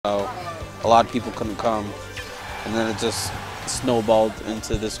a lot of people couldn't come, and then it just snowballed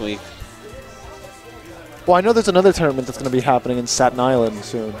into this week. Well, I know there's another tournament that's going to be happening in Staten Island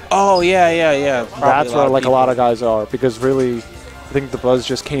soon. Oh, yeah. Probably that's where like a lot of guys are, because really, I think the buzz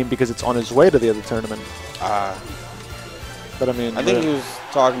just came because it's on his way to the other tournament. But I mean, I think he was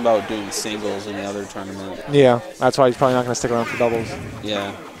talking about doing singles in the other tournament. Yeah, that's why he's probably not going to stick around for doubles.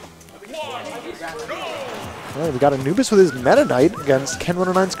 Yeah. All right, we got Anubis with his Meta Knight against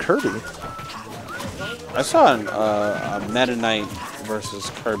Ken109's Kirby. I saw a Meta Knight versus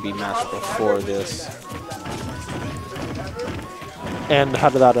Kirby match before this. And how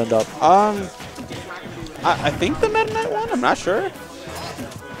did that end up? I think the Meta Knight won. I'm not sure.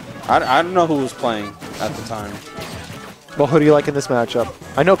 I don't know who was playing at the time. Well, who do you like in this matchup?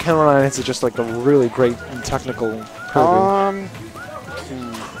 I know Ken109 is just like a really great and technical Kirby.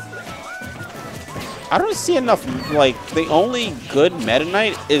 I don't see enough. Like, the only good Meta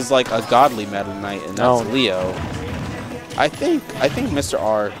Knight is like a godly Meta Knight, and that's Leo. I think Mr.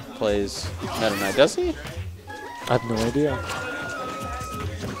 R plays Meta Knight. Does he? I have no idea.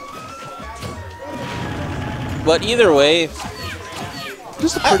 But either way,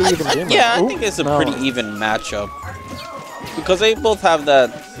 just a pretty even game. Yeah, I think it's a pretty even matchup because they both have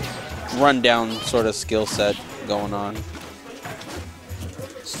that rundown sort of skill set going on.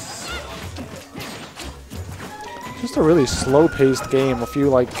 Just a really slow-paced game. A few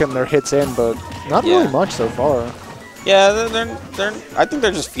like getting their hits in, but not really much so far. Yeah, they're. I think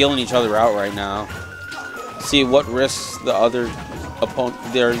they're just feeling each other out right now. See what risks the other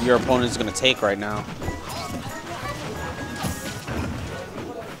opponent, your opponent is going to take right now.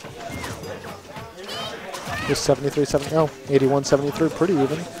 Just 73-70. Oh, 81-73, pretty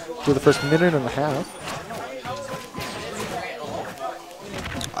even through the first minute and a half.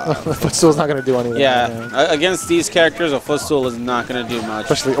 The footstool's not going to do anything. Yeah, against these characters, a footstool is not going to do much.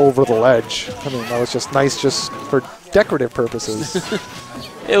 Especially over the ledge. I mean, that was just nice just for decorative purposes.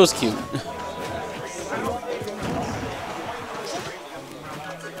 It was cute.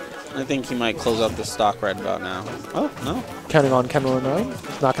 I think he might close out the stock right about now. Oh, no. Counting on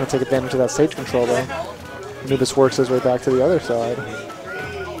Ken109. Not going to take advantage of that stage control, though. Anubis works his way back to the other side.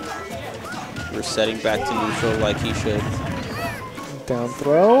 We're setting back to neutral like he should. Down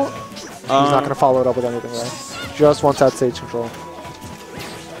throw. He's not going to follow it up with anything, though. Just wants that stage control.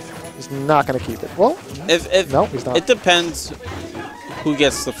 He's not going to keep it. Well, no, he's not. It depends who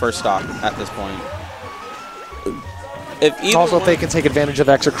gets the first stock at this point. It's also if they can take advantage of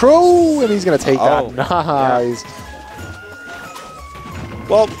extra crow, and he's going to take that. Nice. Yeah.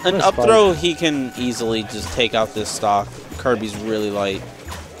 Well, an up throw, he can easily just take out this stock. Kirby's really light.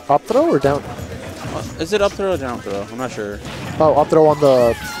 Up throw or down? Is it up throw or down throw? I'm not sure. Oh, up throw on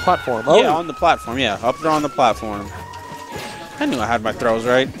the platform. Oh. Yeah, on the platform. Yeah, up throw on the platform. I knew I had my throws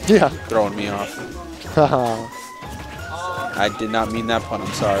right. Yeah. Throwing me off. I did not mean that pun.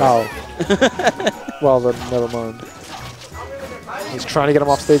 I'm sorry. Oh. Well, then never mind. He's trying to get him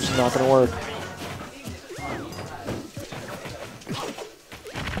off stage. It's not going to work.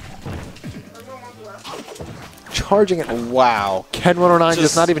 Charging it. Wow. Ken109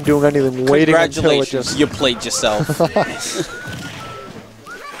 just not even doing anything, waiting until it just... You played yourself.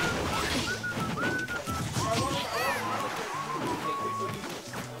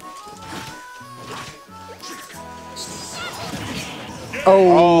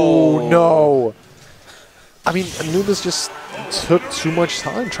 Oh, no. I mean, Anubis just took too much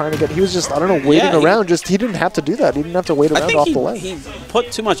time trying to get... He was just, I don't know, waiting around. He didn't have to do that. He didn't have to wait around off the ledge. He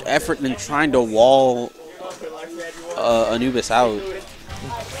put too much effort in trying to wall Anubis out.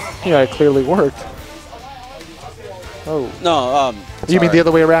 Yeah, it clearly worked. Oh. No, you mean the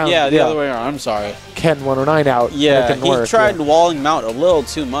other way around? Yeah, the other way around. I'm sorry. Ken109 out. Yeah, he tried walling him out a little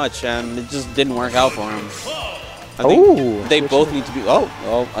too much, and it just didn't work out for him. I think they both need to be... Oh,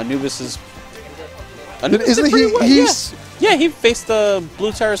 well, Anubis is... Isn't he... Yeah, he faced the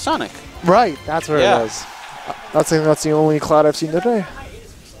Blue Terror Sonic. Right, that's where it was. I think that's the only Cloud I've seen today.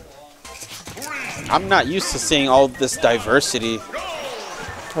 I'm not used to seeing all this diversity.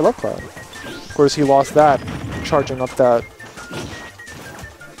 I love Cloud. Of course, he lost that, charging up that.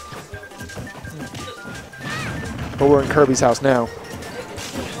 But we're in Kirby's house now.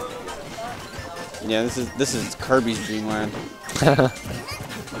 Yeah, this is Kirby's dreamland.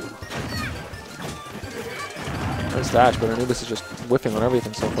 Nice dash, but Anubis is just whiffing on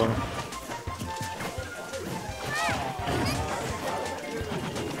everything so far.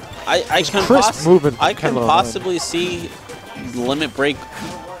 I can possibly see Limit Break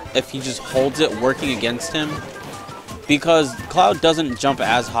if he just holds it working against him, because Cloud doesn't jump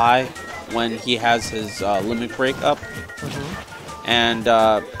as high when he has his limit break up. And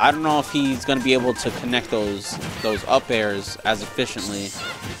I don't know if he's going to be able to connect those up airs as efficiently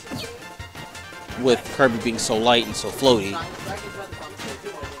with Kirby being so light and so floaty.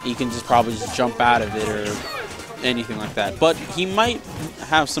 He can probably just jump out of it or anything like that. But he might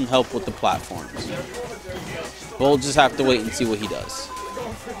have some help with the platforms. We'll just have to wait and see what he does.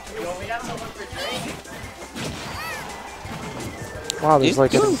 Wow, he's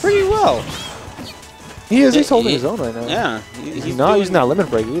like doing pretty well. He is. He's holding his own right now. Yeah. He's not using that limit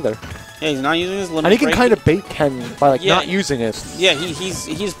break either. Yeah, he's not using his limit break. And he can kind of bait Ken by like not using it. Yeah,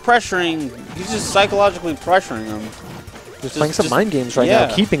 he's pressuring. He's just psychologically pressuring him. Just playing some mind games right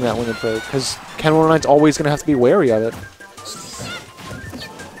now, keeping that limit break, because Ken109's always going to have to be wary of it.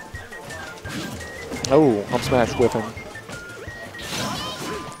 Oh, up smash with him.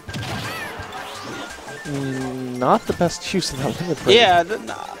 Not the best use of that limit break. Yeah,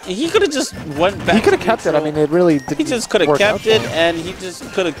 he could have just went back. He could have kept it. I mean, it really didn't. He just could have kept it, and he just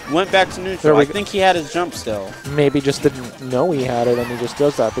could have went back to neutral. I think he had his jump still. Maybe just didn't know he had it, and he just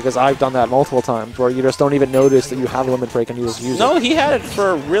does that. Because I've done that multiple times, where you just don't even notice that you have a limit break, and you just use it. No, he had it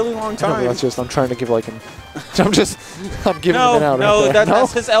for a really long time. No, that's just I'm trying to give like an. I'm giving him an out. No, right there.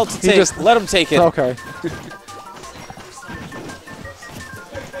 that's his L to take. Let him take it. Okay.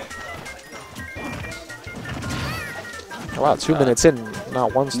 Wow, 2 minutes in,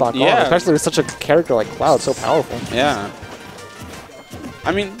 not one stock on. Especially with such a character like Cloud, so powerful. Yeah.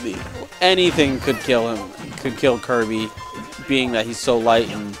 I mean, anything could kill him. Could kill Kirby, being that he's so light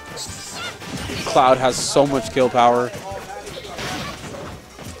and Cloud has so much kill power.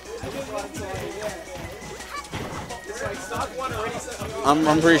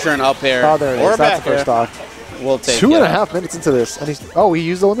 I'm pretty sure an up air or a back air stock will take 2.5 minutes into this, and he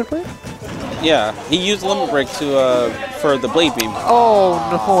used the limit break? Yeah, he used limit break for the blade beam.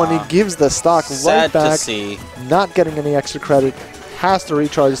 Oh no, and he gives the stock right back. Sad to see. Not getting any extra credit. Has to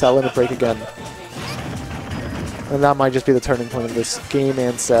recharge that limit break again. And that might just be the turning point of this game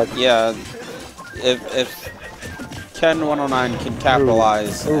and set. Yeah, if Ken109 can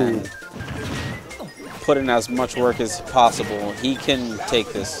capitalize and put in as much work as possible, he can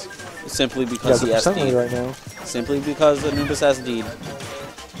take this simply because he SD'd. Right now. Simply because Anubis SD'd.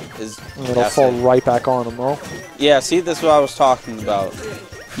 It'll fall right back on him, though. Yeah, see, that's what I was talking about.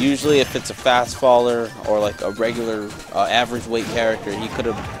 Usually, if it's a fast faller or like a regular average weight character, he could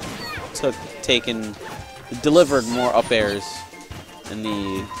have delivered more up airs in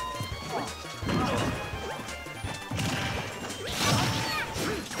the.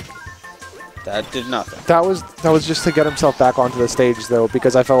 That did nothing. That was just to get himself back onto the stage, though,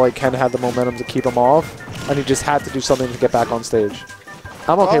 because I felt like Ken had the momentum to keep him off, and he just had to do something to get back on stage.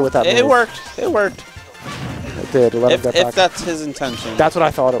 I'm okay with that move. It worked. It worked. It did. Let him get back. If that's his intention. That's what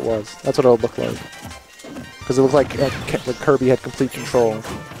I thought it was. That's what it would look like. Because it looked like Kirby had complete control.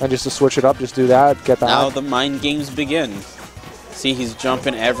 And just to switch it up, just do that, get back. Now the mind games begin. See, he's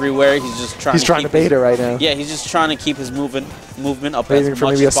jumping everywhere. He's just trying. He's trying to bait it right now. Yeah, he's just trying to keep his movement up waiting as for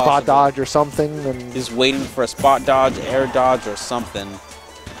much maybe as a spot possible. dodge or something. And he's waiting for a spot dodge, air dodge, or something.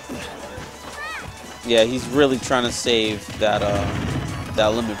 Yeah, he's really trying to save that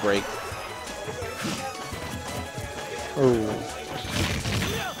limit break. Oh.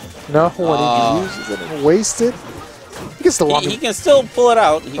 No, when he uses it and wastes it, he can still he can still pull it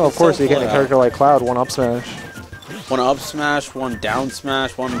out. Of course, he can. A character like Cloud, one up smash. One up smash, one down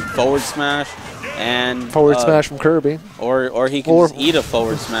smash, one forward smash, and forward smash from Kirby. Or he can just eat a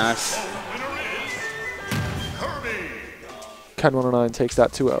forward smash. Ken109 takes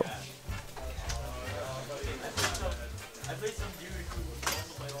that 2-0.